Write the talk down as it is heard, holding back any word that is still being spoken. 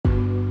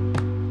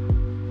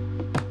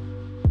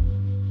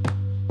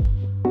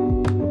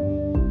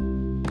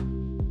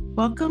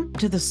Welcome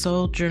to the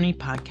Soul Journey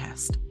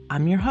Podcast.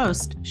 I'm your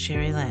host,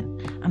 Sherry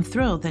Lynn. I'm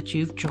thrilled that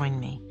you've joined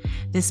me.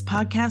 This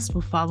podcast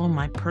will follow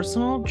my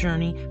personal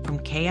journey from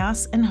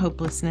chaos and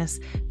hopelessness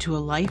to a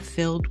life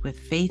filled with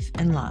faith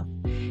and love.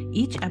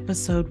 Each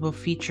episode will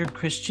feature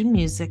Christian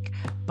music,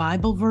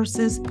 Bible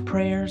verses,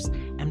 prayers,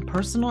 and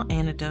personal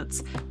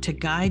anecdotes to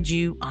guide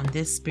you on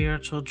this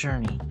spiritual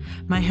journey.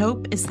 My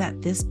hope is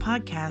that this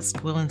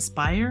podcast will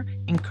inspire,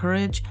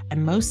 encourage,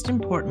 and most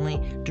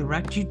importantly,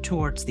 direct you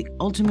towards the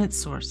ultimate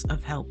source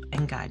of help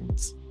and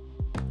guidance.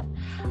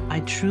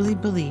 I truly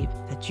believe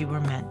that you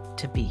were meant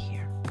to be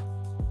here.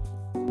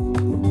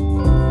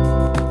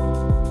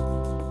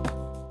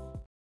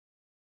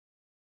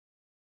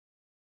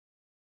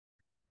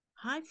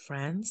 Hi,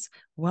 friends.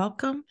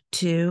 Welcome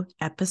to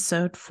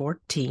episode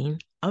 14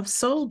 of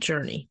Soul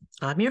Journey.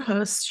 I'm your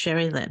host,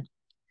 Sherry Lynn.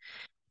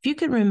 If you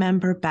can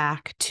remember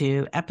back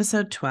to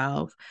episode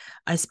 12,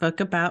 I spoke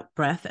about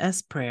breath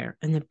as prayer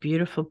in the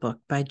beautiful book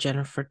by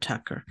Jennifer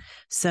Tucker.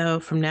 So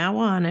from now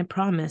on, I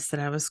promised that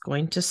I was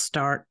going to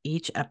start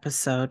each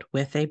episode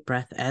with a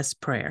breath as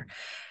prayer.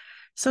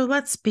 So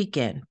let's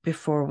begin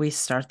before we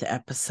start the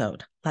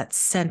episode. Let's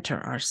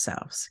center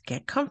ourselves.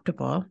 Get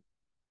comfortable.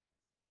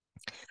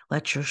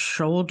 Let your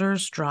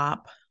shoulders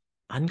drop.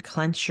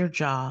 Unclench your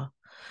jaw.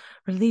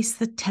 Release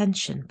the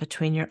tension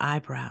between your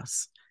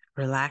eyebrows.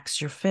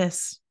 Relax your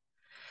fists.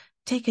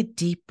 Take a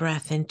deep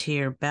breath into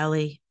your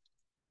belly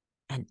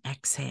and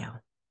exhale.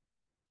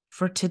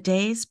 For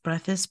today's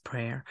breath is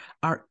prayer,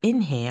 our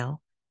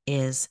inhale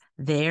is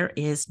there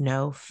is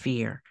no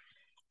fear,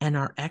 and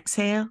our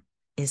exhale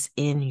is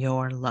in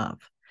your love.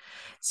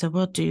 So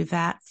we'll do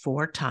that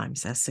 4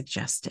 times as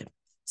suggested.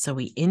 So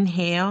we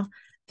inhale,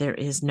 there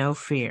is no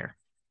fear.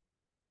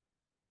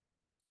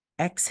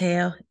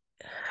 Exhale,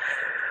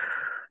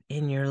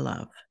 in your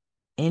love.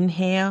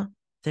 Inhale,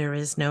 there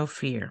is no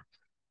fear.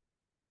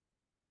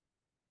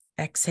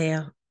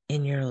 Exhale,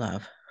 in your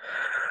love.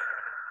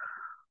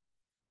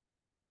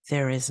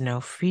 There is no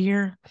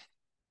fear.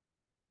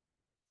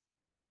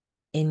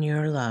 In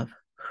your love.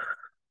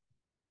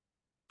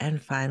 And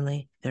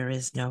finally, there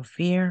is no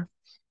fear.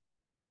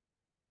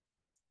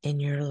 In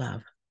your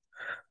love.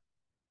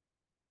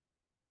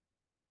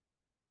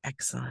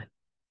 Excellent.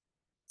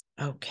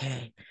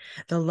 Okay.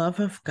 The love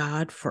of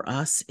God for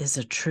us is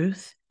a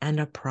truth and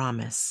a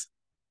promise.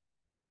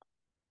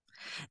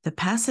 The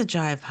passage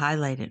I have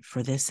highlighted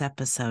for this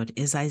episode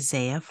is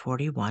Isaiah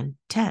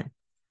 41:10.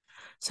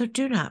 So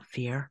do not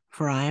fear,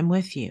 for I am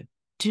with you.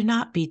 Do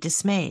not be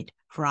dismayed,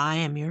 for I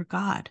am your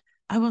God.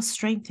 I will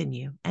strengthen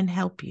you and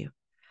help you.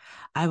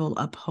 I will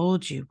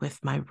uphold you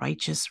with my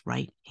righteous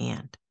right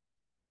hand.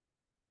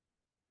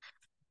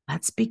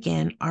 Let's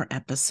begin our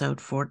episode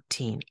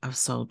 14 of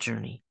Soul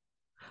Journey,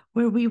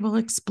 where we will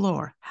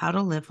explore how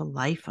to live a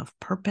life of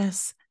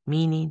purpose,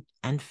 meaning,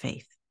 and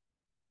faith.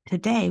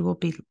 Today, we'll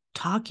be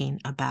talking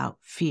about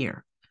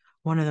fear,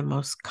 one of the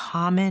most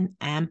common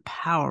and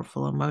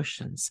powerful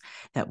emotions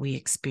that we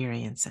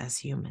experience as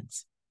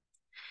humans.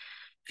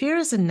 Fear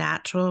is a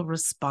natural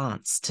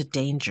response to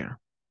danger,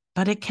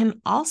 but it can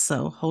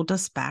also hold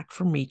us back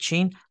from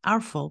reaching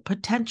our full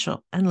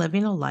potential and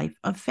living a life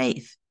of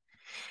faith.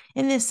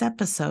 In this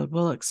episode,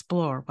 we'll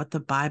explore what the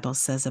Bible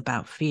says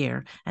about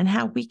fear and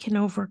how we can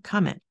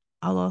overcome it.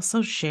 I'll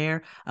also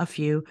share a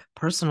few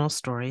personal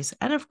stories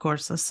and, of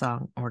course, a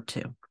song or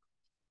two.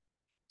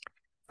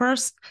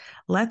 First,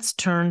 let's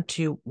turn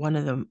to one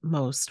of the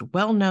most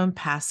well-known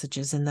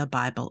passages in the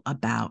Bible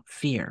about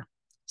fear,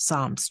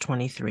 Psalms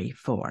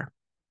 23:4.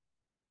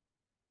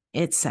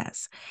 It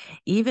says,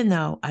 "Even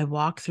though I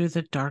walk through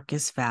the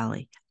darkest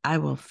valley, I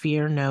will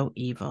fear no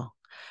evil,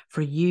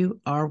 for you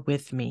are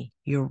with me.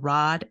 Your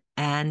rod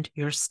and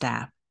your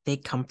staff, they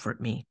comfort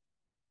me."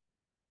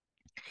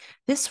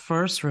 This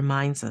verse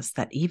reminds us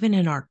that even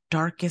in our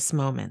darkest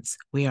moments,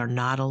 we are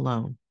not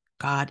alone.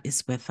 God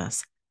is with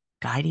us,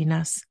 guiding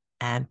us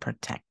and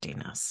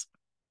protecting us.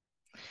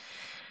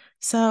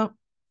 So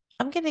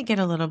I'm going to get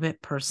a little bit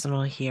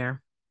personal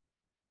here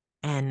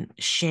and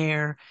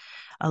share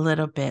a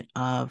little bit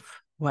of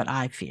what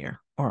I fear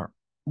or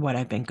what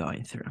I've been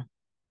going through.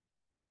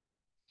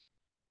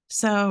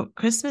 So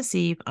Christmas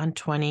Eve on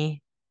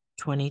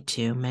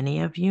 2022, many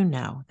of you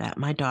know that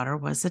my daughter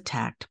was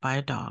attacked by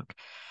a dog.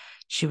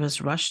 She was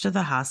rushed to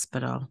the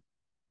hospital,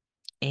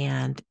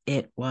 and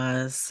it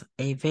was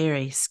a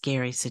very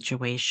scary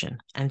situation,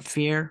 and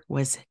fear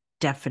was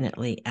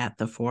definitely at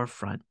the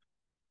forefront.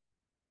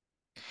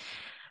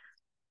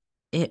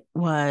 It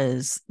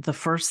was the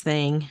first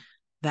thing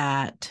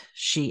that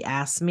she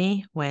asked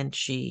me when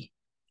she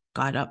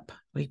got up.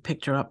 We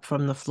picked her up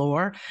from the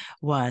floor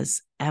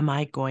was, am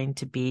I going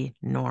to be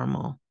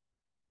normal?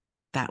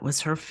 That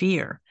was her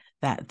fear,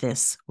 that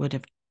this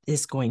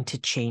is going to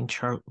change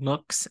her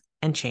looks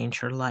and change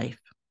her life.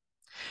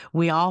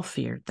 We all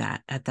feared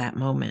that at that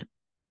moment.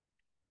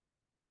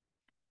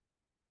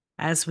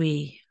 As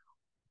we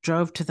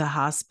drove to the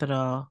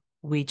hospital,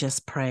 we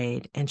just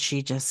prayed, and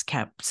she just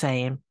kept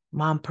saying,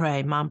 Mom,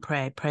 pray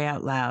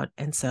out loud.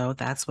 And so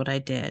that's what I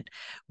did.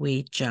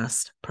 We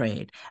just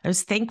prayed. I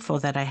was thankful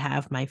that I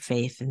have my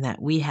faith and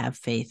that we have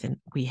faith and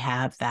we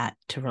have that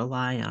to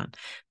rely on.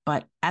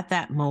 But at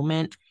that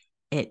moment,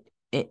 it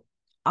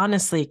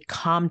honestly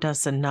calmed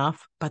us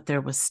enough, but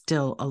there was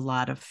still a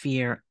lot of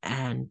fear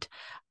and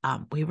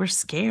we were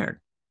scared.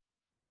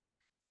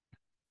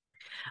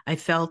 I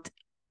felt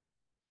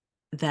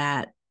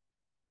that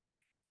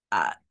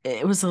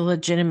it was a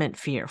legitimate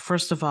fear.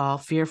 First of all,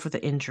 fear for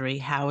the injury.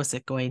 How is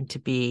it going to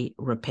be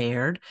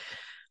repaired?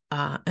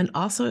 And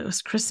also, it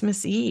was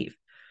Christmas Eve.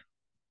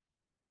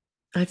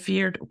 I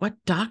feared what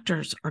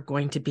doctors are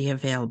going to be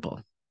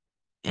available.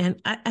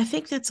 And I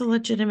think that's a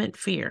legitimate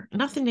fear.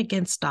 Nothing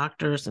against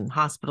doctors and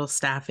hospital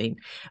staffing,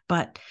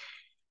 but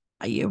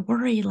you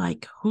worry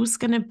like who's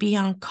going to be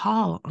on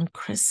call on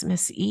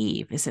Christmas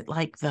Eve? Is it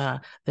like the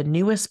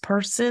newest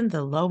person,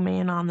 the low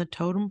man on the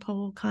totem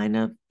pole kind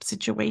of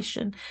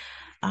situation?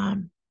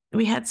 Um,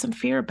 we had some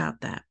fear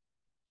about that.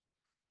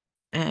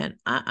 And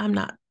I'm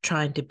not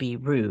trying to be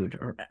rude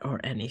or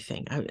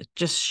anything. I was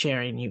just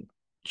sharing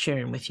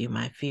with you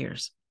my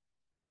fears.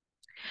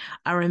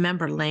 I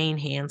remember laying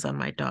hands on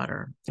my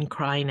daughter and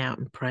crying out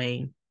and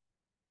praying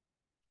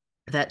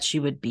that she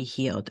would be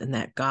healed and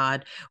that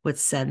God would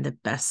send the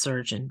best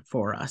surgeon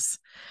for us.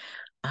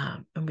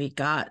 And we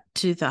got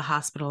to the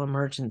hospital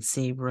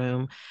emergency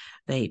room.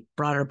 They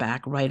brought her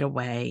back right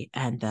away.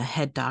 And the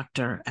head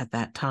doctor at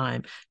that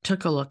time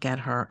took a look at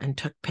her and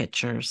took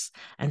pictures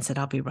and said,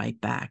 I'll be right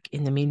back.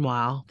 In the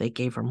meanwhile, they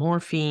gave her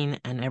morphine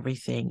and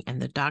everything.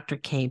 And the doctor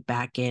came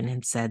back in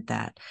and said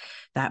that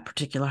that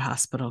particular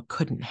hospital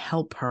couldn't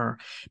help her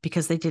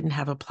because they didn't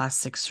have a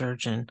plastic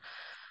surgeon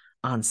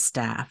on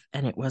staff.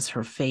 And it was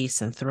her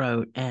face and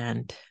throat.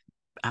 And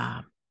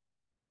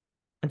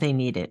they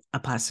needed a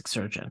plastic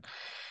surgeon.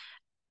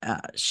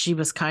 She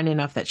was kind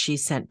enough that she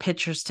sent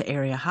pictures to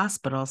area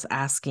hospitals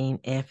asking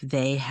if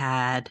they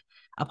had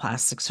a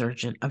plastic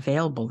surgeon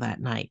available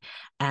that night.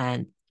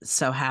 And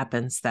so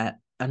happens that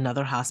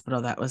another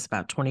hospital that was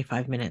about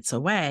 25 minutes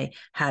away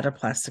had a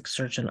plastic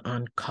surgeon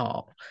on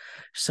call.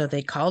 So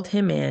they called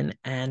him in,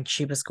 and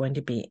she was going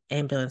to be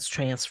ambulance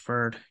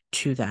transferred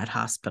to that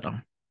hospital.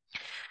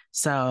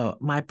 So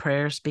my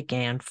prayers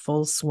began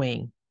full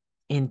swing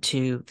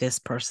into this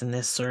person,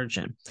 this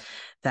surgeon,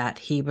 that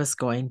he was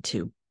going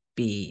to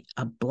be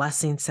a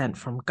blessing sent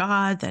from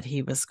God, that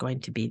he was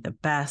going to be the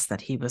best,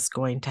 that he was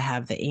going to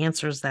have the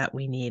answers that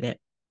we needed.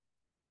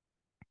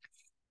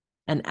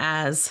 And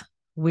as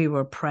we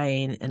were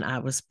praying and I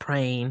was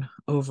praying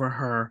over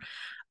her,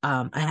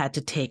 I had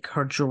to take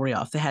her jewelry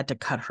off. They had to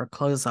cut her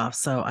clothes off.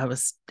 So I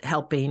was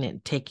helping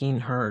and taking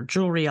her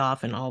jewelry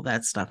off and all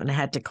that stuff. And I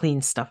had to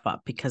clean stuff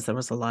up because there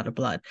was a lot of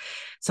blood.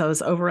 So I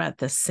was over at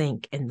the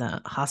sink in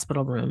the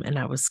hospital room and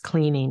I was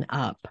cleaning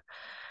up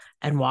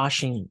and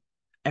washing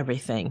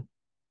everything.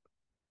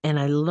 And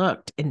I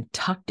looked, and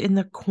tucked in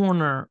the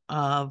corner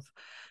of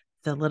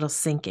the little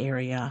sink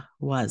area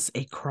was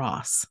a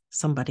cross.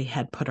 Somebody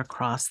had put a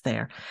cross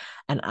there.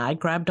 And I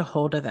grabbed a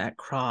hold of that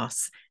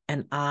cross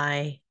and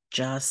I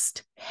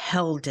just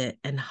held it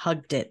and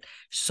hugged it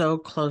so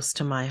close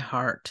to my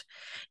heart.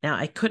 Now,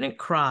 I couldn't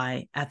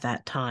cry at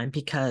that time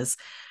because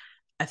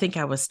I think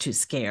I was too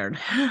scared,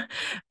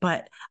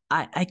 but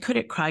I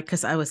couldn't cry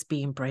because I was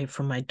being brave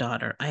for my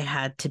daughter. I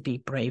had to be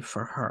brave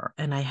for her,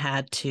 and I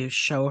had to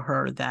show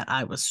her that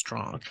I was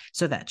strong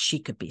so that she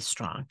could be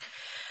strong.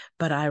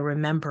 But I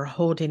remember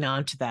holding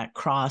on to that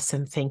cross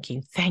and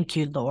thinking, thank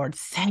you, Lord.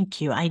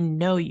 Thank you. I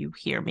know you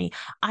hear me.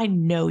 I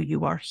know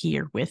you are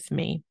here with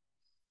me.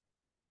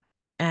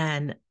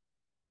 And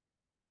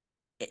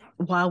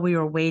while we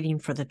were waiting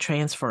for the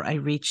transfer, I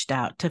reached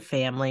out to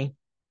family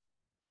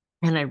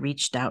and I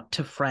reached out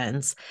to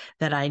friends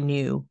that I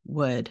knew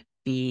would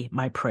be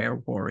my prayer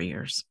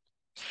warriors.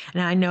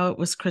 And I know it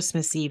was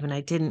Christmas Eve, and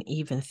I didn't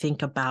even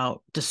think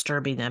about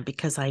disturbing them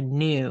because I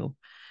knew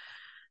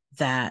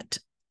that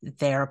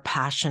they're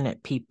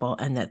passionate people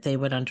and that they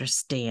would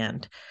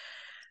understand.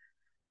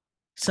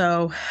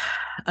 So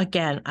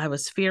again, I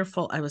was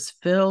fearful. I was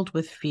filled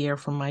with fear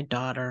for my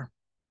daughter.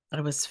 I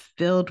was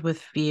filled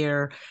with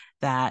fear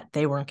that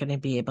they weren't going to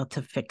be able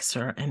to fix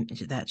her and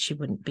that she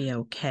wouldn't be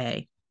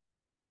okay.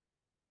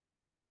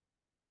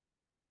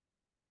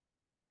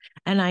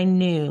 And I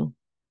knew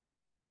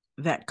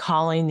that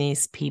calling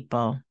these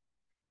people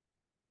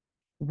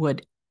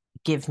would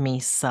give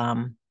me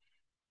some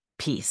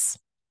peace.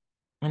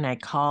 And I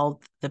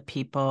called the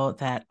people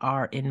that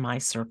are in my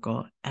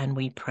circle, and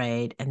we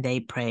prayed and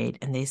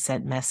they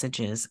sent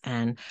messages,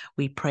 and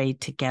we prayed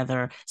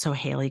together so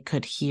Haley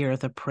could hear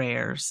the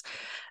prayers.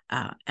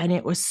 And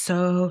it was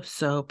so,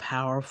 so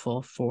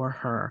powerful for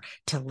her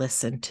to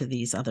listen to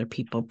these other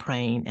people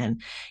praying.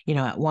 And,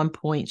 at one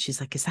point she's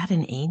like, is that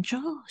an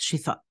angel? She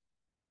thought,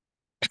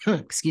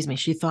 excuse me,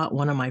 she thought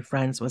one of my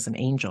friends was an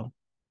angel.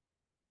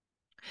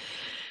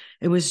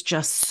 it was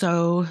just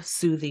so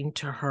soothing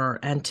to her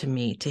and to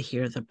me to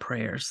hear the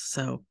prayers.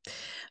 So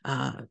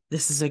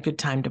this is a good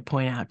time to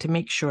point out to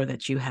make sure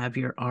that you have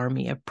your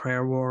army of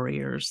prayer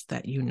warriors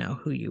that you know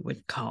who you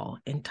would call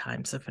in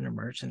times of an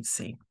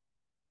emergency.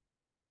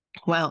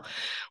 Well,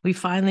 we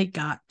finally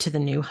got to the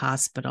new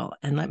hospital,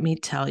 and let me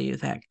tell you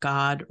that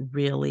God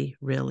really,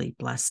 really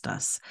blessed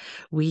us.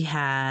 We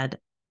had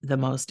the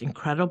most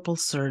incredible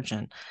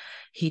surgeon.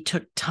 He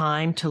took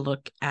time to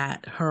look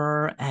at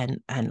her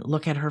and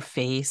look at her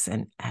face,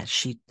 and as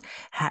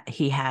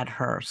he had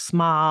her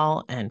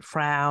smile and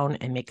frown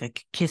and make a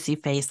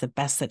kissy face the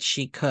best that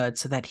she could,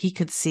 so that he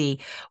could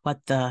see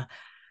what the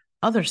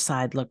other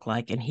side looked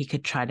like, and he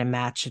could try to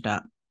match it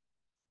up.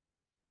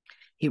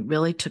 He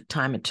really took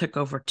time. It took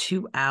over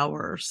 2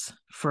 hours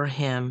for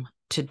him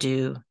to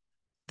do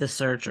the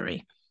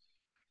surgery.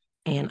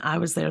 And I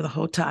was there the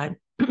whole time.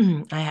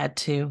 I had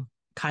to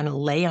kind of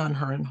lay on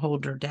her and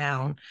hold her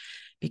down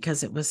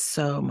because it was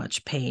so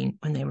much pain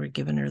when they were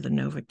giving her the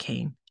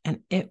Novocaine.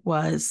 And it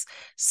was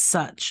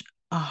such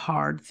a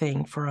hard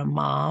thing for a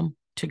mom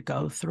to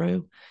go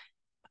through.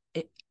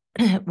 It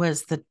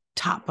was the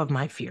top of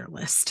my fear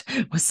list,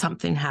 was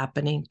something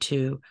happening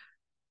to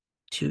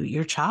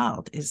your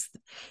child is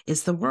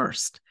the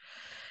worst.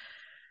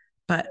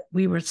 But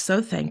we were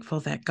so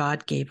thankful that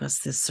God gave us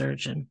this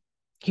surgeon.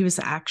 He was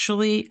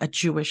actually a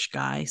Jewish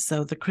guy,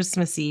 so the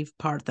Christmas Eve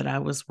part that I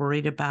was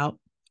worried about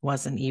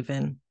wasn't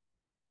even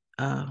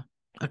a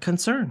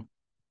concern.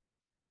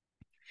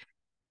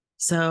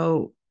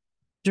 So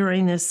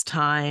during this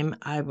time,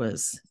 I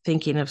was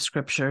thinking of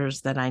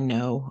scriptures that I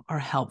know are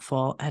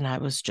helpful, and I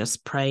was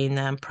just praying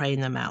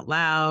them out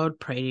loud,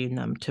 praying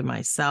them to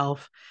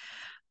myself.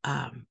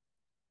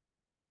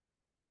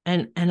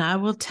 And I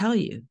will tell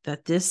you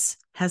that this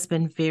has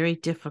been very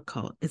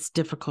difficult. It's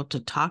difficult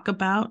to talk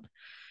about.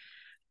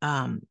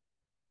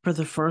 For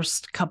the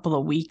first couple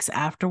of weeks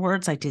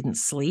afterwards, I didn't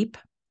sleep.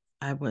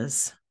 I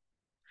was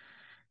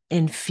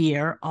in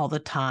fear all the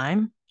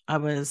time. I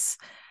was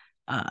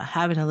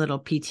having a little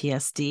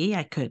PTSD.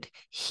 I could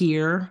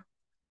hear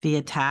the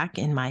attack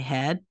in my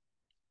head.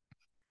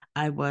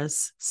 I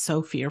was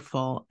so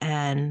fearful,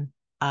 and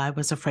I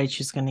was afraid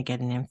she was going to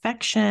get an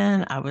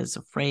infection. I was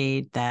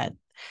afraid that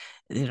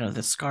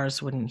the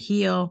scars wouldn't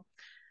heal.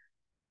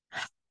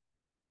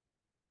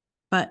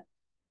 But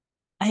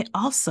I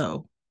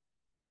also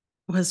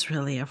was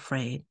really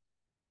afraid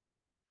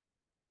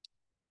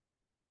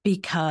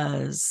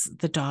because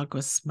the dog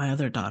was my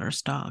other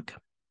daughter's dog,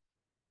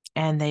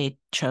 and they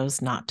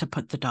chose not to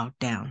put the dog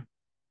down.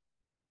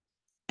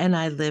 And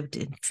I lived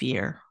in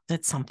fear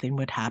that something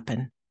would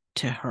happen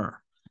to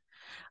her.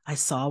 I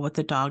saw what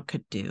the dog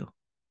could do,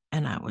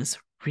 and I was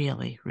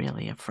really,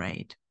 really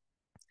afraid.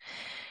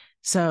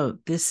 So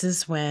this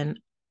is when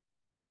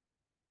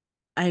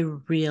I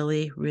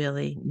really,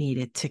 really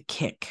needed to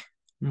kick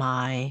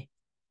my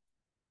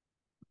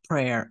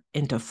prayer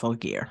into full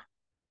gear.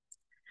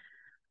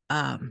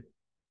 And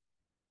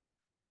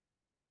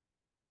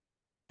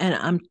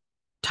I'm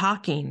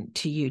talking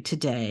to you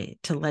today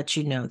to let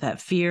you know that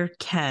fear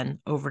can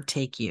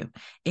overtake you.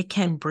 It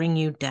can bring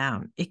you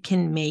down. It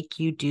can make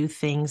you do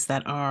things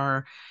that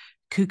are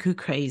cuckoo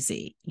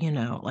crazy.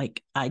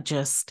 Like I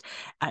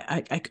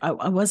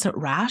wasn't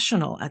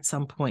rational at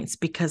some points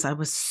because I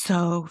was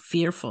so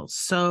fearful,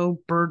 so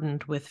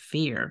burdened with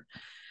fear.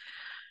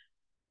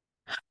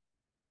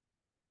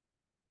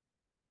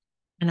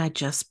 And I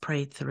just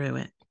prayed through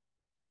it.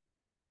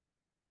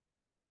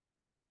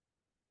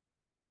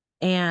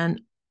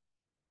 And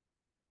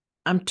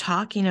I'm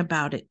talking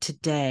about it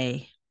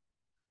today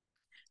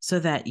so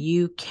that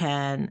you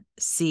can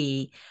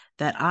see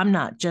that I'm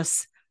not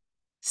just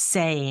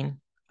saying,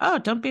 oh,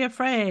 don't be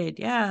afraid.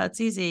 Yeah, it's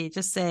easy.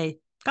 Just say,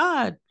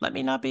 God, let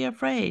me not be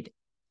afraid.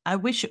 I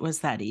wish it was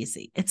that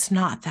easy. It's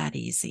not that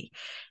easy.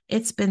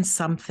 It's been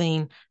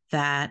something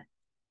that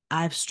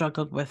I've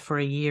struggled with for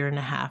 1.5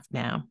 years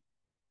now.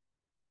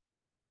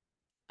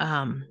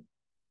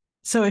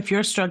 So if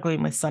you're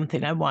struggling with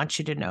something, I want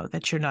you to know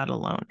that you're not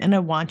alone. And I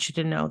want you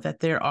to know that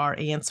there are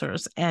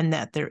answers and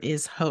that there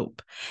is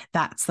hope.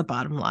 That's the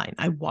bottom line.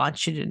 I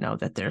want you to know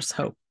that there's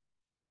hope.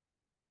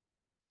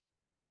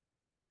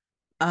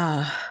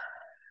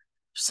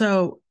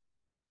 So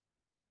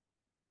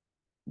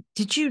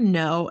did you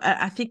know?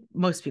 I think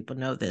most people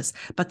know this,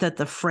 but that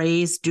the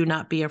phrase "do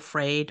not be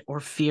afraid" or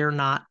 "fear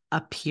not"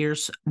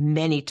 appears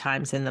many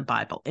times in the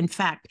Bible. In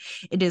fact,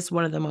 it is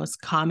one of the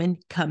most common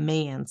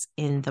commands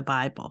in the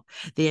Bible.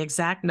 The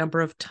exact number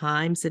of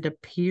times it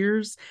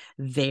appears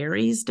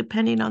varies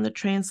depending on the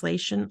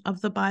translation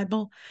of the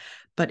Bible,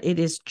 but it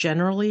is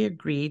generally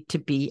agreed to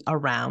be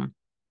around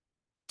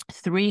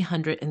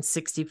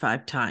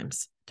 365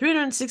 times.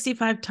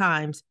 365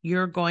 times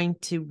you're going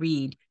to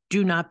read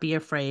 "do not be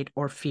afraid"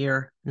 or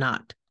 "fear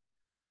not."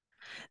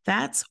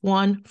 That's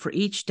one for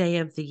each day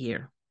of the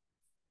year.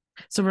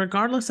 So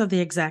regardless of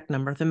the exact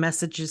number, the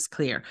message is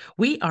clear.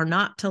 We are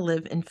not to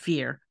live in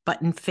fear,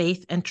 but in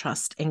faith and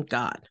trust in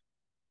God.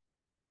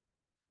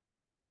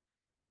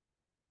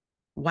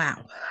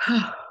 Wow.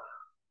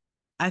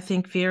 I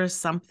think fear is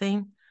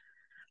something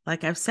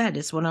like I've said,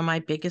 is one of my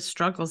biggest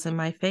struggles in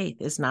my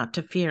faith, is not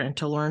to fear and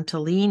to learn to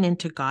lean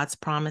into God's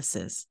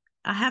promises.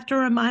 I have to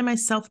remind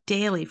myself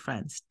daily,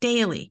 friends,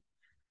 daily.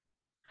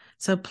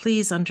 So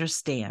please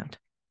understand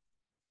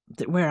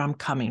where I'm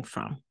coming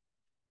from.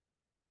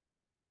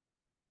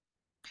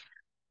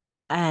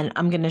 And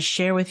I'm going to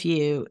share with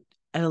you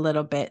a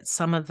little bit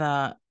some of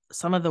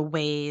the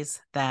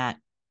ways that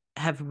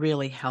have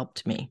really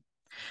helped me.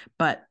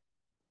 But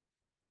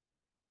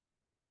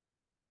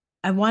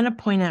I want to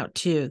point out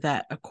too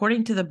that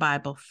according to the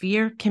Bible,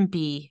 fear can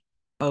be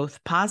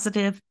both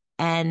positive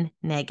and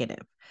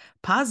negative.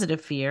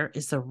 Positive fear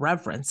is the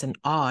reverence and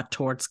awe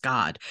towards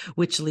God,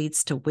 which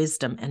leads to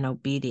wisdom and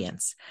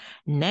obedience.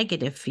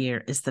 Negative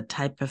fear is the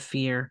type of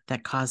fear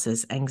that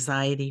causes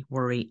anxiety,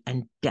 worry,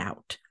 and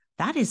doubt.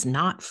 That is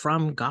not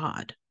from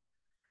God.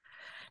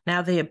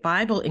 Now, the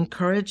Bible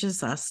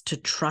encourages us to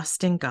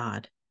trust in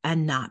God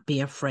and not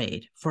be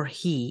afraid, for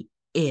He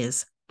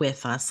is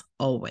with us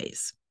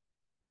always.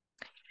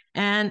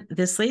 And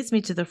this leads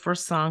me to the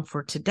first song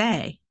for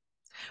today,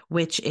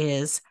 which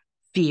is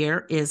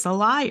Fear is a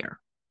Liar.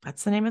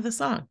 That's the name of the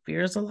song,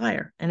 Fear is a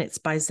Liar. And it's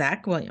by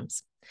Zach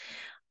Williams.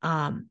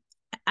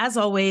 As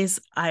always,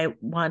 I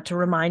want to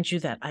remind you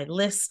that I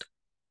list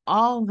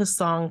all the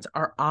songs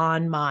are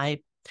on my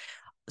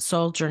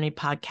Soul Journey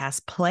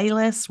podcast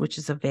playlist, which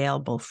is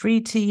available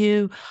free to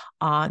you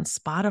on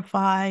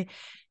Spotify.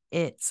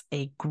 It's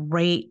a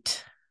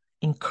great,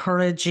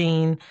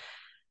 encouraging,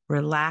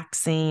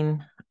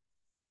 relaxing.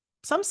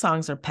 Some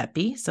songs are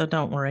peppy, so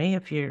don't worry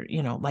if you're,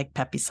 like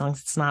peppy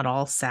songs. It's not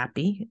all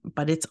sappy,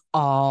 but it's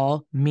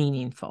all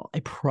meaningful. I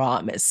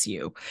promise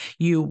you,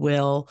 you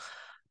will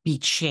be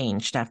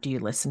changed after you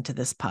listen to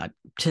this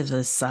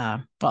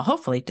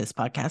hopefully this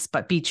podcast,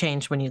 but be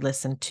changed when you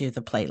listen to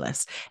the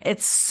playlist.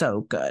 It's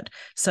so good.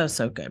 So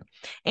good.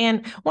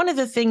 And one of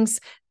the things,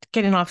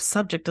 getting off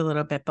subject a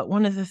little bit, but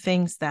one of the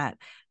things that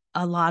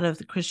a lot of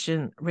the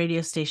Christian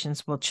radio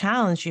stations will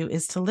challenge you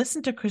is to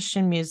listen to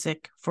Christian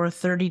music for a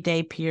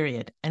 30-day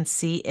period and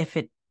see if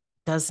it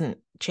doesn't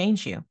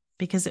change you,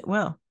 because it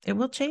will. It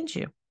will change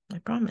you. I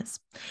promise.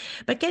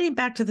 But getting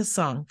back to the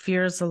song,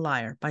 Fear is a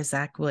Liar by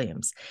Zach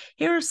Williams.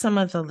 Here are some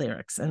of the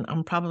lyrics, and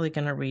I'm probably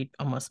going to read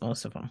almost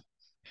most of them.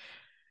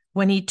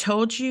 When he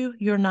told you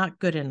you're not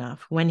good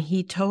enough, when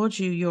he told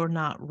you you're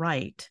not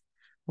right,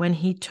 when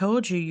he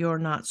told you you're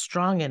not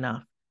strong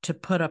enough to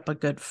put up a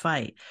good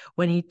fight,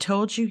 when he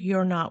told you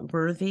you're not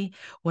worthy,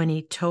 when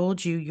he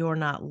told you you're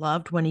not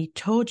loved, when he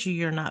told you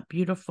you're not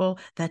beautiful,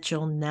 that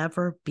you'll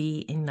never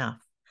be enough.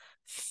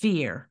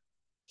 Fear,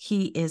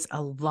 he is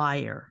a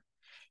liar.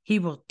 He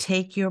will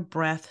take your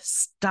breath,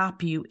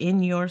 stop you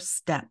in your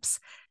steps.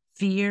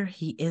 Fear,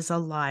 he is a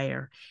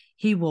liar.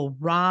 He will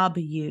rob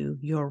you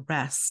your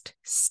rest,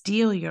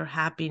 steal your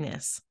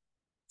happiness.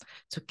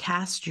 So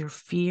cast your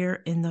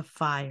fear in the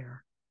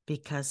fire,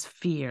 because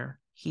fear,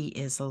 he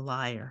is a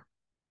liar.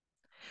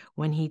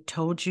 When he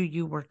told you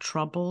you were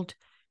troubled,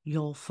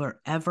 you'll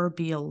forever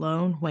be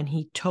alone. When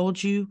he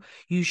told you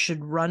you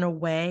should run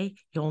away,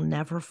 you'll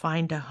never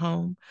find a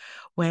home.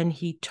 When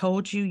he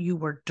told you you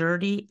were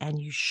dirty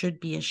and you should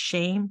be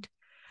ashamed.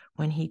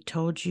 When he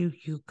told you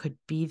you could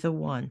be the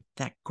one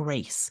that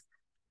grace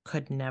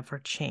could never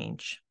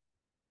change.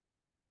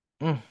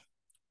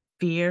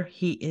 Fear,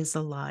 he is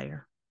a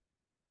liar.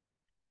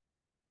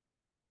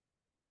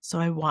 So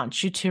I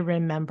want you to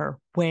remember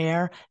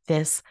where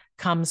this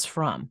comes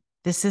from.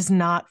 This is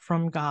not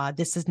from God.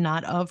 This is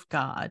not of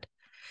God.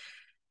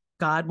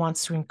 God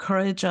wants to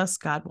encourage us.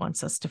 God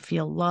wants us to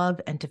feel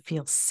love and to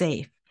feel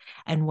safe.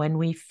 And when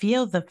we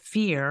feel the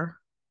fear,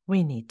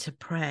 we need to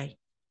pray.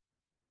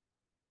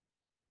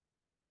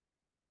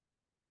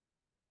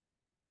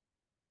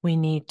 We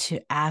need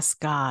to ask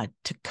God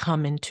to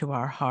come into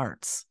our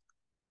hearts.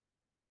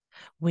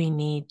 We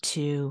need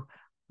to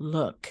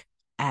look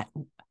at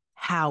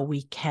how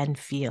we can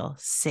feel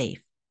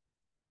safe.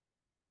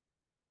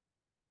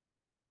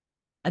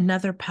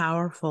 Another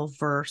powerful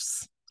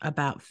verse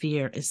about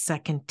fear is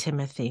 2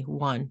 Timothy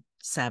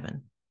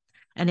 1:7.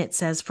 And it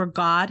says, "For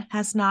God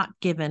has not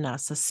given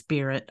us a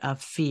spirit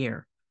of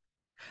fear,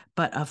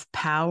 but of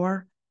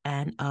power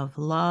and of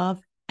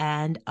love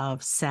and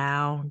of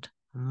sound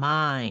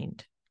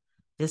mind."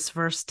 This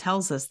verse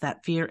tells us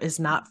that fear is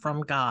not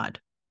from God.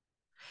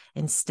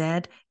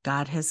 Instead,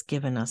 God has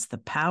given us the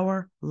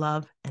power,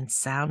 love, and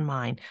sound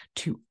mind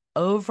to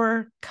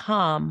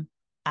overcome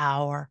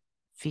our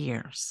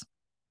fears.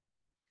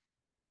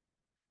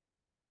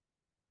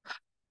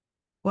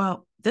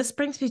 Well, this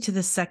brings me to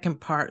the second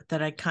part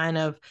that I kind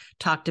of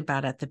talked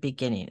about at the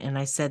beginning. And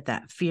I said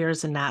that fear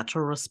is a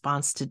natural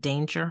response to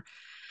danger,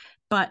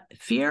 but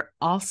fear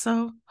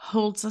also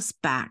holds us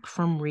back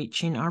from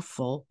reaching our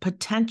full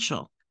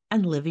potential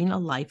and living a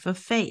life of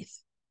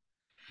faith.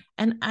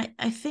 And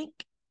I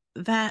think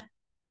that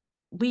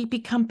we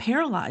become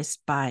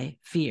paralyzed by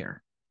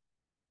fear.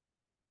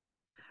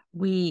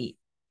 We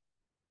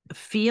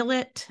feel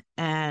it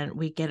and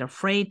we get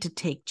afraid to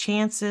take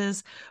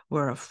chances.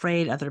 We're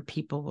afraid other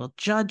people will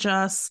judge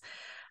us.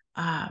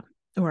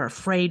 We're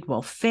afraid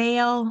we'll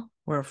fail.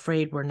 We're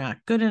afraid we're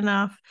not good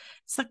enough.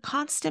 It's a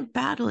constant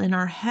battle in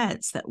our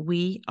heads that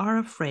we are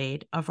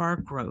afraid of our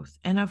growth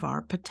and of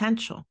our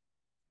potential.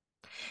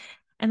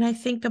 And I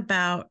think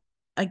about,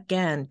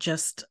 again,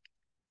 just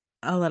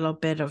a little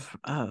bit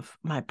of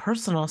my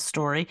personal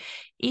story,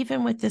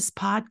 even with this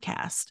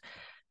podcast.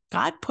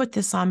 God put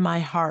this on my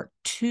heart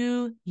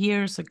 2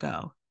 years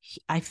ago.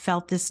 I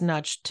felt this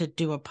nudge to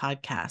do a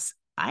podcast.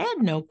 I had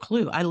no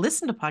clue. I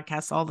listen to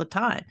podcasts all the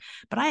time,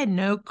 but I had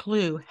no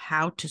clue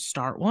how to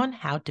start one,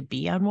 how to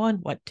be on one,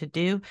 what to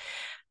do.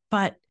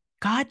 But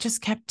God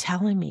just kept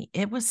telling me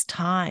it was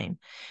time.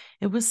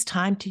 It was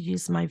time to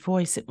use my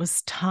voice. It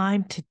was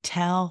time to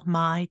tell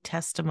my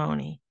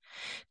testimony,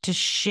 to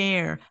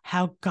share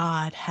how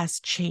God has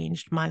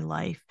changed my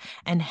life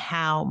and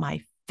how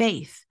my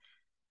faith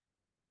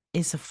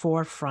is a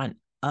forefront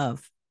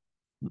of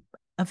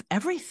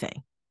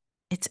everything.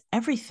 It's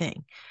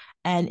everything.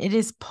 And it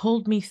has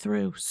pulled me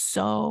through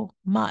so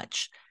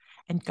much.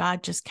 And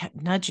God just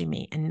kept nudging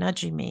me and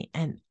nudging me.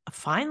 And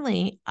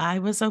finally, I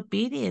was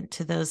obedient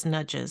to those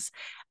nudges.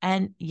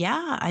 And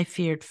yeah, I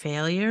feared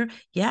failure.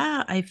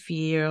 Yeah, I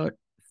feared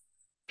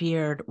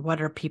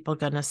what are people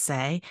going to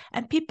say?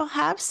 And people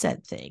have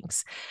said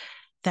things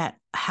that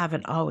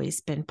haven't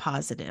always been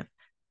positive.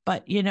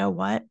 But you know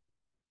what?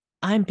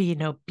 I'm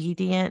being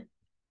obedient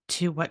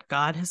to what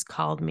God has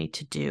called me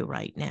to do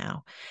right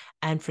now.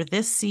 And for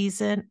this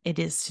season, it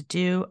is to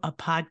do a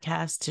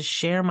podcast, to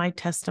share my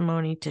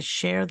testimony, to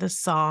share the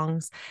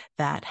songs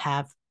that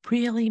have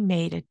really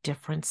made a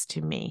difference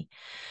to me.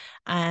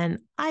 And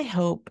I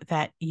hope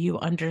that you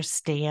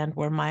understand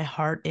where my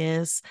heart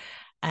is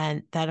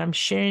and that I'm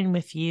sharing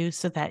with you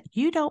so that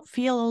you don't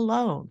feel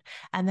alone.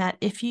 And that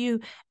if you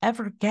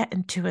ever get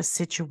into a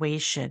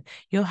situation,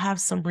 you'll have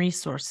some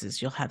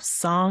resources. You'll have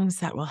songs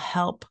that will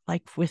help.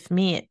 Like with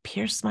me, it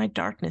pierced my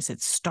darkness.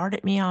 It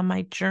started me on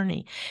my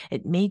journey.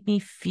 It made me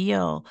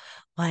feel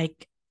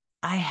like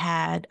I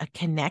had a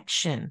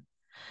connection.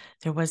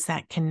 There was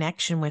that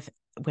connection with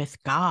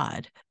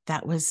God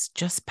that was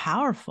just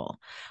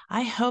powerful.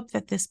 I hope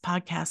that this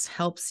podcast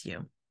helps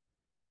you.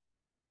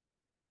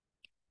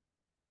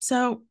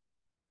 So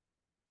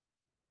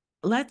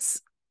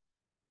let's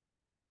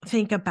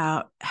think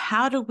about,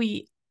 how do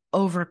we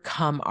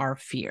overcome our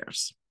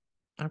fears?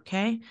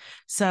 Okay.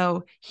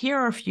 So here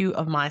are a few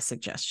of my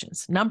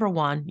suggestions. Number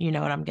one, you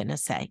know what I'm going to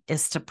say,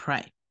 is to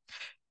pray.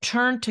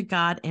 Turn to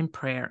God in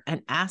prayer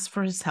and ask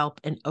for his help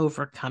in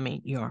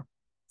overcoming your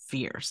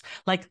fears.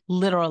 Like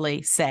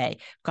literally say,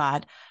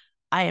 God,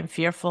 I am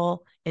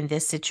fearful in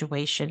this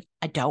situation.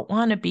 I don't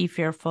want to be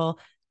fearful.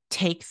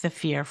 Take the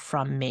fear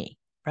from me.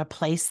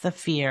 Replace the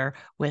fear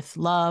with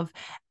love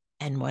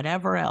and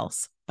whatever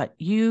else. But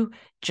you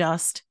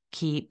just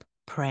keep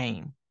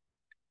praying.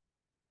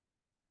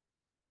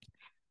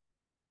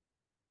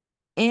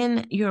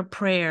 In your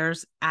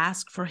prayers,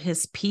 ask for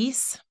his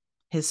peace,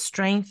 his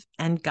strength,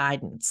 and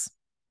guidance.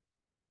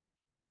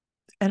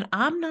 And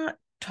I'm not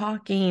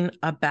talking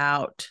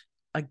about,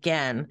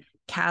 again,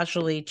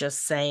 casually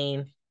just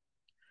saying,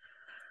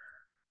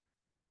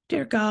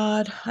 Dear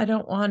God, I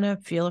don't want to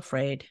feel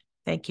afraid.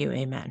 Thank you.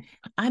 Amen.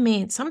 I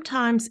mean,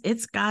 sometimes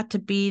it's got to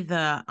be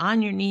the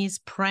on your knees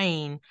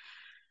praying,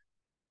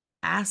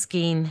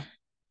 asking,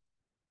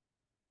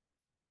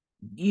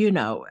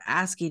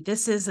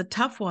 this is a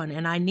tough one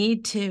and I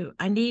need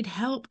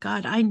help.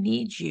 God, I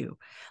need you.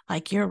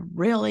 Like you're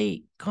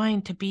really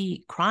going to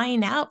be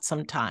crying out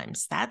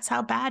sometimes. That's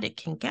how bad it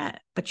can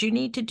get. But you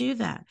need to do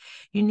that.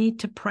 You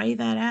need to pray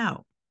that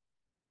out.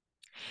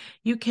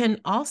 You can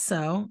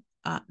also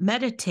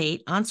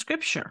meditate on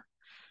scripture.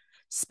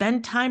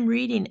 Spend time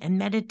reading and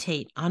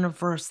meditate on a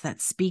verse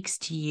that speaks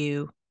to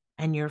you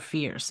and your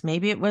fears.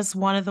 Maybe it was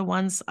one of the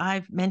ones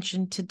I've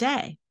mentioned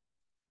today.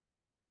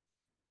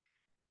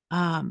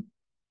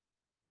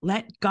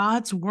 Let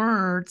God's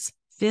words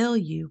fill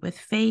you with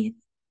faith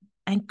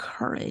and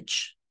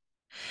courage.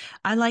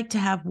 I like to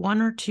have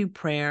one or two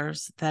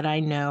prayers that I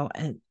know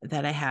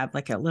that I have,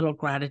 like a little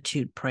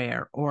gratitude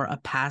prayer or a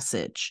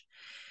passage.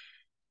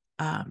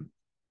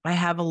 I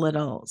have a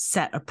little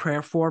set of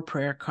 4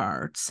 prayer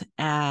cards,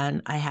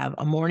 and I have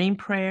a morning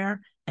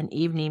prayer, an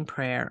evening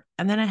prayer,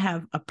 and then I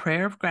have a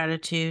prayer of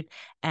gratitude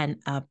and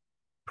a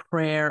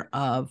prayer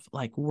of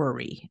like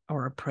worry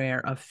or a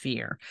prayer of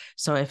fear.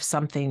 So if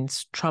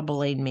something's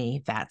troubling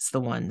me, that's the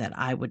one that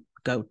I would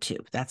go to.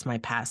 That's my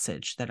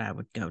passage that I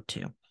would go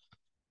to.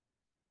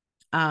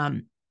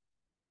 I'm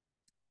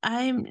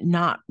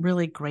not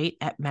really great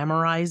at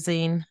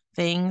memorizing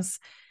things,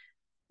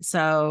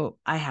 so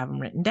I have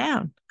them written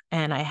down.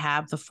 And I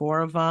have the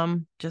 4 of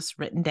them just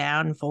written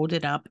down and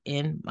folded up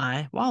in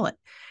my wallet.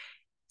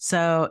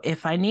 So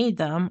if I need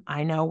them,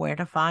 I know where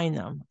to find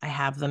them. I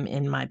have them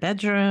in my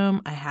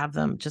bedroom. I have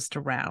them just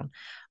around.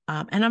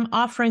 And I'm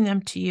offering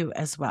them to you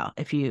as well.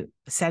 If you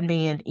send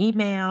me an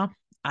email,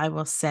 I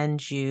will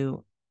send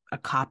you a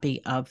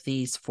copy of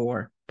these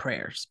 4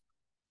 prayers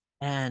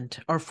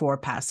or 4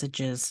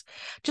 passages,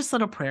 just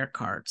little prayer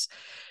cards.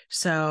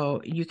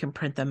 So you can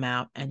print them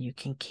out and you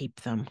can keep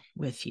them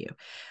with you.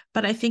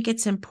 But I think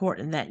it's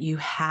important that you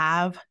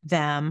have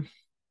them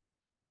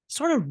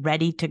sort of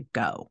ready to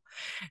go,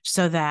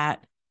 so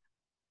that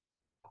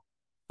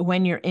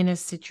when you're in a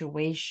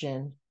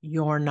situation,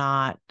 you're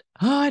not,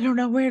 oh, I don't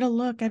know where to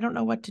look. I don't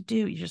know what to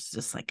do. You're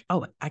just like,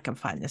 oh, I can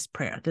find this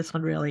prayer. This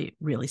one really,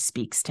 really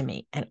speaks to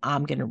me. And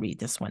I'm going to read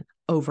this one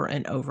over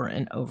and over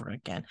and over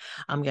again.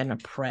 I'm going to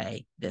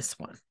pray this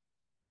one.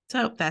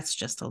 So that's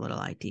just a little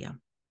idea.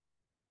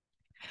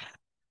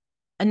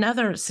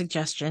 Another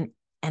suggestion,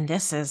 and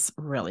this is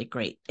really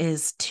great,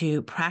 is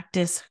to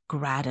practice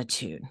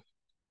gratitude.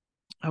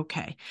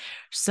 Okay,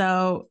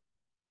 so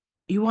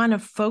you want to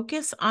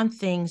focus on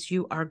things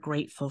you are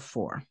grateful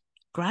for.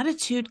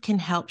 Gratitude can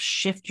help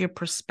shift your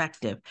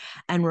perspective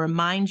and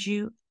remind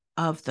you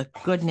of the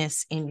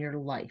goodness in your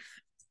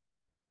life.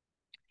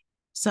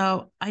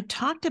 So I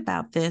talked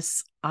about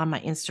this on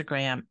my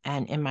Instagram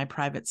and in my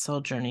Private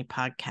Soul Journey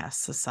Podcast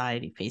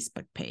Society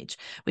Facebook page.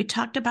 We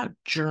talked about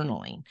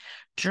journaling.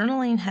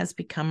 Journaling has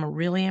become a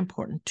really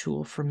important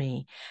tool for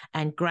me,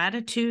 and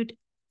gratitude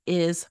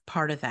is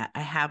part of that.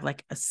 I have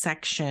like a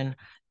section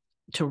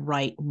to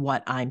write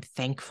what I'm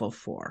thankful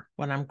for,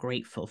 what I'm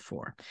grateful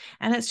for.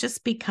 And it's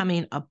just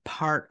becoming a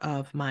part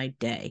of my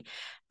day.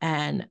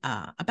 And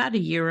about a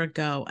year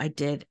ago, I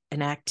did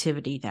an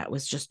activity that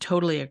was just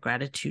totally a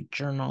gratitude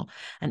journal.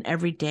 And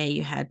every day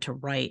you had to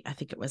write, I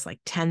think it was like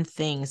 10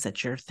 things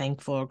that you're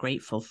thankful or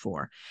grateful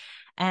for.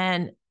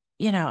 And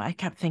I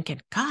kept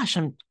thinking, gosh,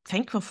 I'm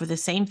thankful for the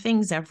same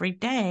things every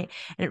day.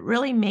 And it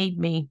really made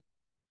me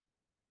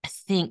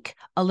think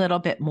a little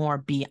bit more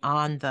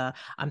beyond the,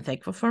 I'm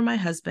thankful for my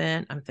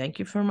husband, I'm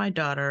thankful for my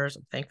daughters,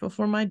 I'm thankful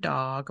for my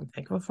dog, I'm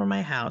thankful for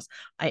my house.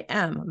 I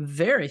am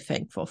very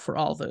thankful for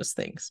all those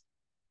things.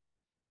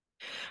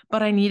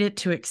 But I needed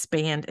to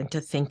expand and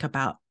to think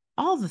about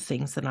all the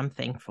things that I'm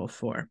thankful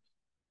for.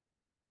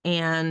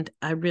 And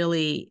I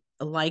really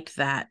like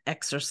that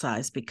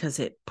exercise because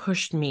it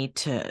pushed me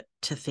to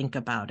think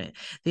about it.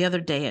 The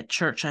other day at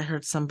church, I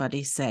heard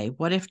somebody say,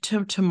 what if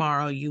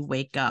tomorrow you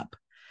wake up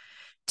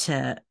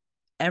to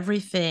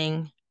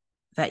everything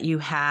that you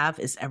have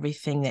is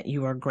everything that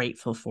you are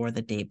grateful for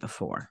the day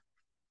before,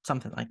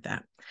 something like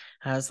that.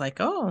 I was like,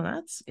 oh,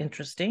 that's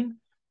interesting.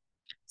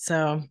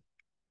 So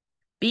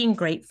being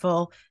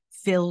grateful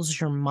fills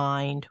your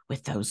mind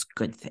with those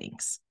good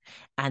things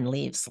and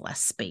leaves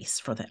less space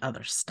for the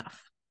other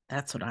stuff.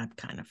 That's what I'm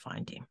kind of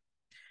finding.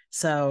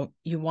 So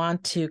you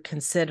want to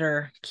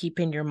consider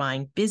keeping your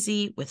mind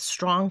busy with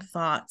strong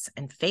thoughts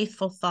and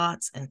faithful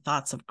thoughts and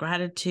thoughts of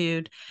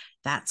gratitude.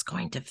 That's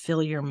going to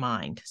fill your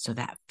mind so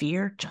that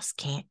fear just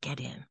can't get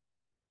in.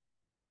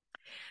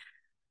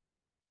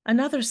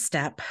 Another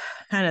step,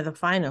 kind of the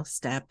final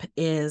step,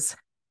 is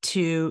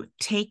to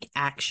take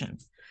action.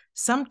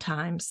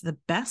 Sometimes the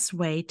best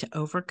way to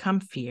overcome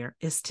fear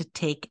is to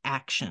take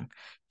action.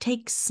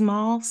 Take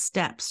small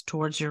steps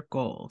towards your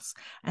goals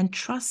and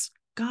trust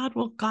God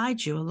will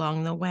guide you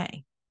along the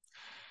way.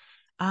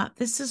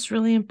 This is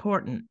really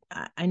important.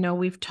 I know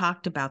we've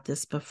talked about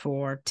this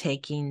before.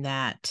 Taking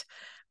that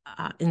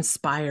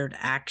inspired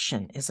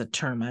action is a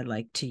term I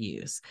like to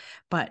use,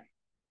 but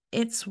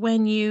it's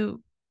when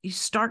you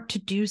start to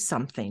do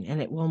something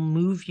and it will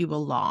move you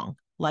along.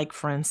 Like,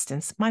 for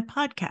instance, my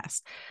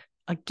podcast.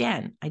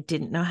 Again, I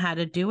didn't know how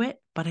to do it,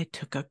 but I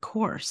took a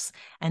course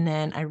and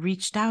then I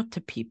reached out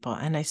to people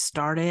and I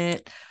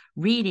started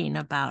reading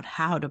about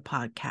how to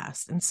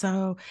podcast. And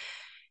so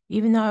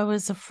even though I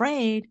was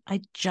afraid,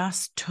 I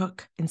just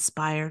took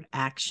inspired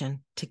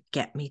action to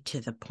get me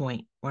to the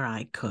point where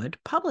I could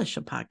publish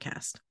a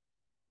podcast.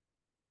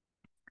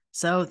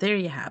 So there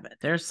you have it.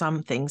 There are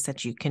some things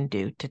that you can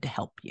do to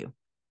help you.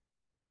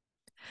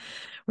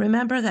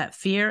 Remember that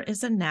fear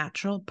is a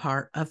natural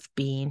part of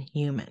being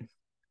human,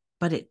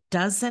 but it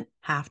doesn't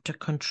have to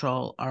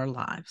control our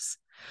lives.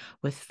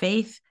 With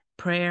faith,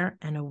 prayer,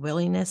 and a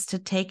willingness to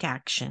take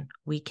action,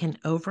 we can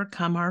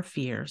overcome our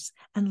fears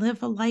and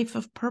live a life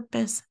of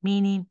purpose,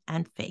 meaning,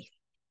 and faith.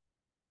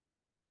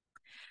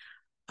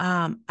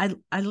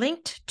 I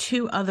linked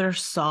 2 other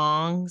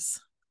songs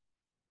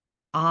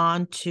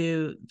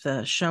onto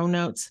the show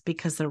notes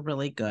because they're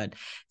really good.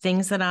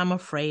 Things That I'm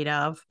Afraid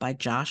Of by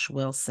Josh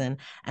Wilson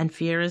and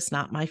Fear Is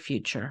Not My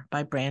Future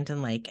by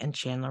Brandon Lake and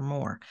Chandler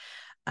Moore.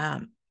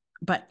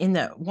 But in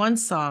the one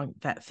song,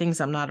 that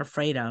Things I'm Not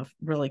Afraid Of,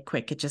 really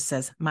quick, it just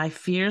says, my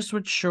fears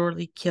would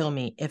surely kill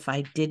me if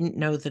I didn't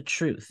know the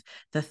truth.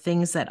 The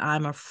things that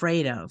I'm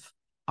afraid of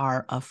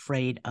are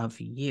afraid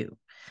of you.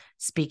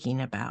 Speaking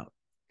about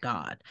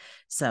God.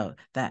 So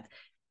that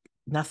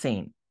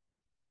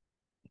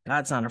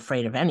God's not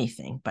afraid of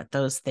anything, but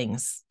those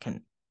things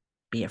can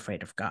be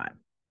afraid of God.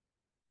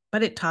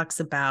 But it talks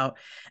about,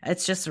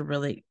 it's just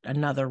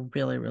another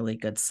really, really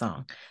good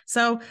song.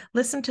 So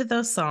listen to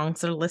those songs.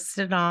 They're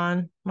listed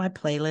on my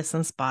playlist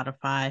on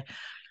Spotify.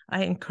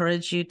 I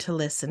encourage you to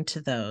listen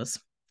to those.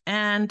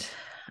 And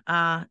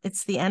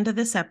it's the end of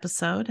this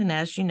episode. And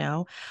as you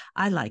know,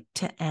 I like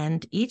to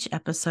end each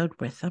episode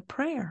with a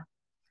prayer.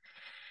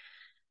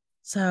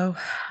 So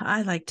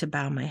I like to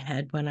bow my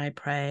head when I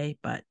pray,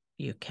 but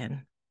you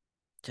can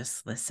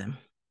just listen.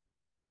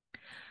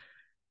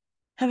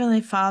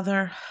 Heavenly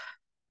Father,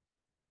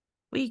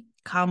 we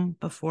come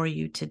before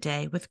you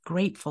today with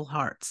grateful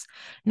hearts,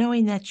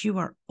 knowing that you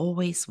are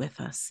always with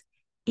us,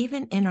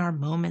 even in our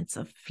moments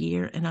of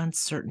fear and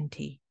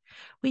uncertainty.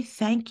 We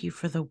thank you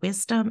for the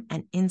wisdom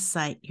and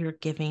insight you're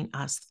giving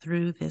us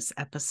through this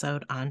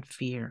episode on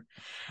fear.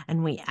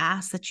 And we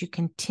ask that you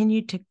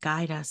continue to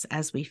guide us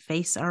as we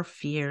face our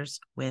fears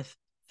with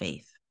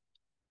faith.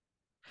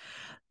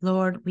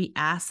 Lord, we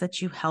ask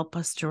that you help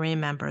us to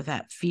remember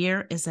that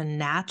fear is a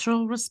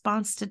natural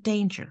response to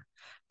danger,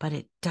 but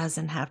it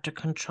doesn't have to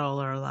control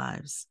our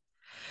lives.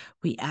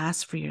 We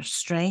ask for your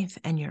strength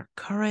and your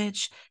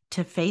courage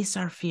to face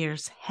our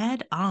fears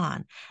head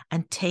on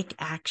and take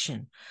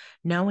action,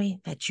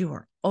 knowing that you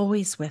are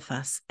always with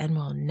us and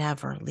will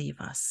never leave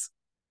us.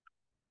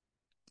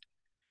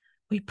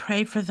 We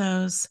pray for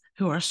those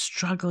who are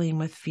struggling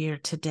with fear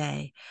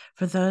today,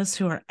 for those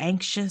who are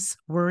anxious,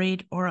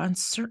 worried, or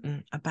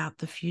uncertain about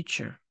the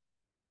future.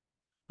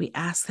 We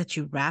ask that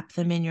you wrap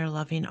them in your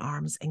loving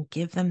arms and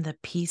give them the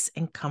peace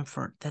and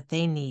comfort that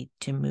they need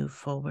to move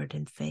forward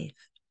in faith.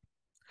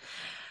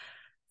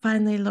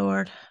 Finally,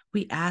 Lord,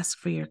 we ask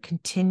for your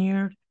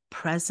continued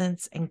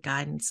presence and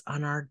guidance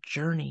on our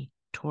journey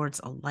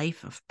towards a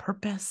life of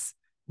purpose,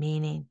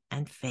 meaning,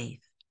 and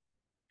faith.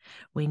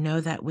 We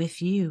know that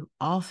with you,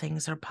 all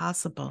things are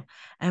possible,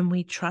 and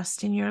we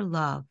trust in your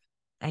love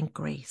and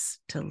grace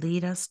to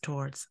lead us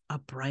towards a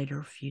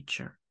brighter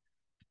future.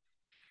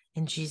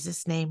 In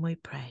Jesus' name we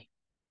pray.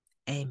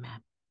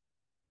 Amen.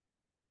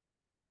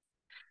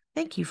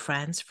 Thank you,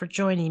 friends, for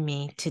joining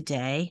me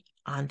today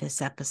on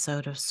this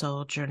episode of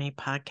Soul Journey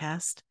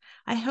Podcast.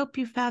 I hope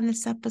you found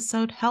this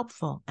episode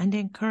helpful and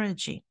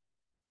encouraging.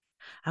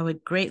 I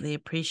would greatly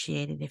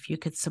appreciate it if you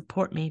could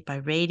support me by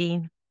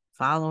rating,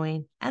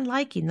 following, and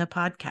liking the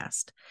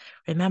podcast.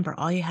 Remember,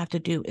 all you have to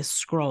do is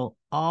scroll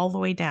all the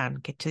way down,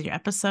 get to your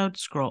episode,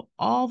 scroll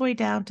all the way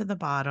down to the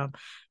bottom,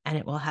 and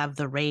it will have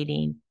the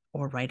rating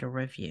or write a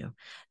review.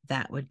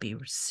 That would be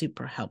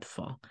super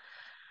helpful.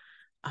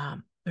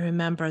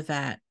 Remember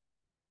that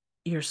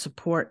your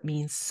support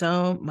means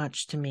so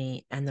much to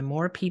me, and the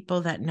more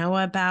people that know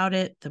about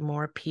it, the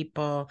more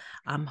people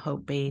I'm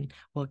hoping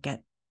will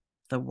get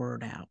the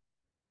word out.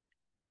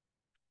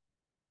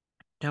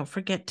 Don't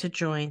forget to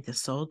join the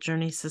Soul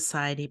Journey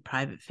Society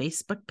private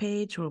Facebook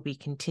page, where we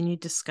continue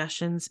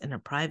discussions in a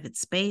private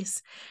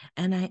space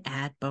and I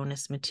add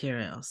bonus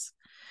materials.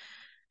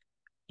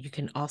 You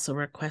can also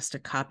request a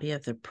copy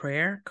of the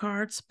prayer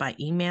cards by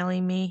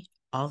emailing me.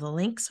 All the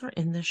links are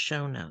in the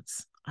show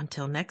notes.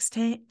 Until next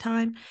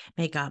time,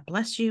 may God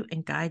bless you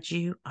and guide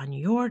you on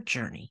your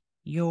journey,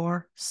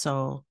 your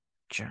soul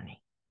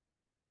journey.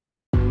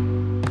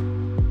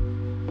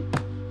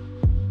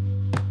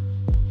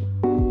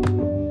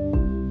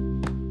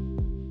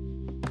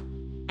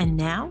 And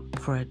now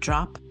for a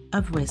drop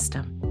of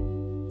wisdom.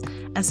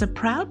 As a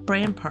proud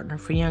brand partner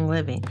for Young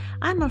Living,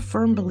 I'm a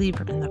firm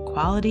believer in the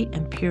quality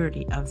and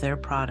purity of their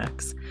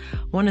products.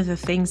 One of the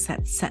things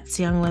that sets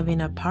Young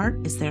Living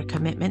apart is their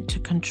commitment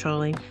to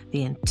controlling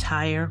the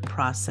entire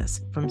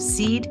process, from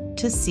seed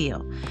to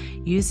seal,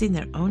 using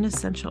their own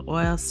essential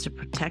oils to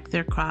protect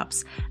their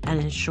crops and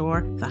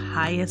ensure the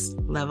highest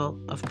level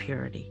of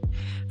purity.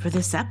 For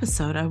this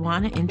episode, I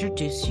want to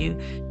introduce you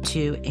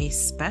to a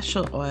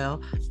special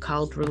oil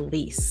called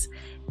Release.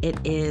 It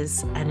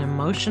is an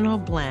emotional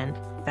blend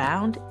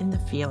found in the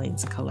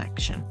Feelings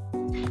collection.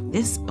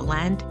 This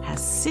blend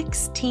has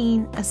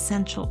 16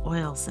 essential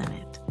oils in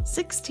it.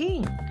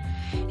 16.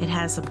 It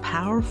has a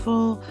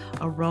powerful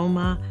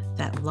aroma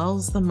that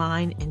lulls the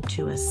mind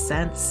into a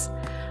sense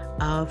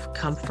of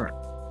comfort.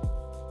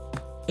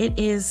 It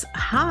is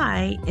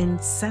high in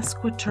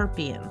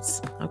sesquiterpenes.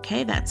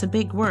 Okay, that's a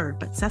big word,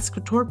 but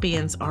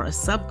sesquiterpenes are a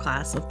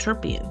subclass of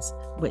terpenes,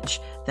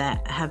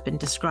 that have been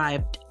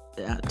described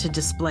to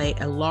display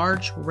a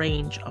large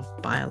range of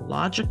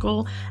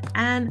biological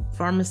and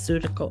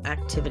pharmaceutical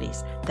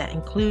activities that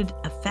include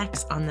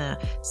effects on the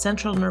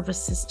central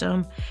nervous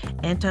system,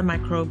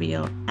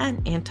 antimicrobial,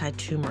 and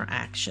anti-tumor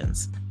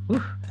actions.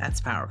 Ooh, that's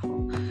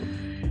powerful.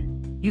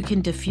 You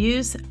can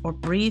diffuse or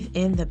breathe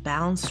in the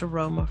balanced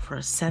aroma for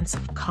a sense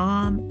of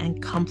calm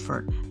and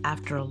comfort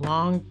after a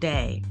long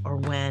day or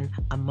when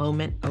a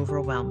moment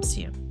overwhelms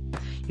you.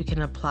 You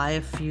can apply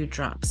a few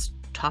drops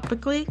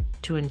topically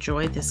to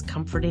enjoy this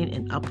comforting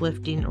and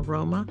uplifting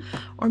aroma,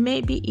 or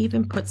maybe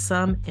even put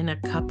some in a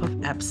cup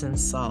of Epsom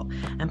salt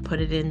and put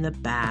it in the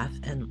bath,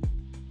 and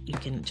you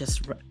can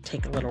just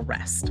take a little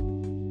rest.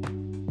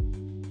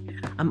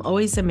 I'm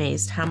always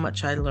amazed how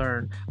much I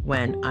learn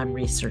when I'm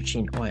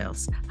researching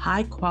oils.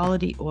 High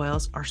quality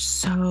oils are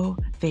so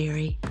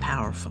very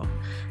powerful.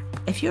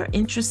 If you're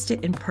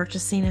interested in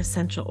purchasing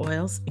essential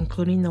oils,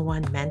 including the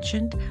one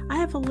mentioned, I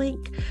have a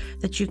link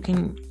that you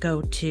can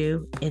go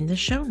to in the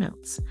show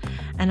notes.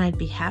 And I'd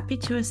be happy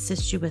to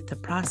assist you with the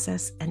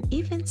process and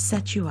even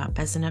set you up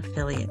as an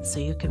affiliate so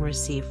you can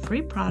receive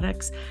free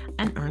products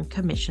and earn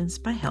commissions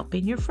by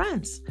helping your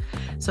friends.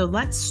 So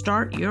let's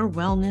start your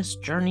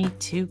wellness journey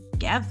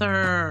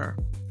together.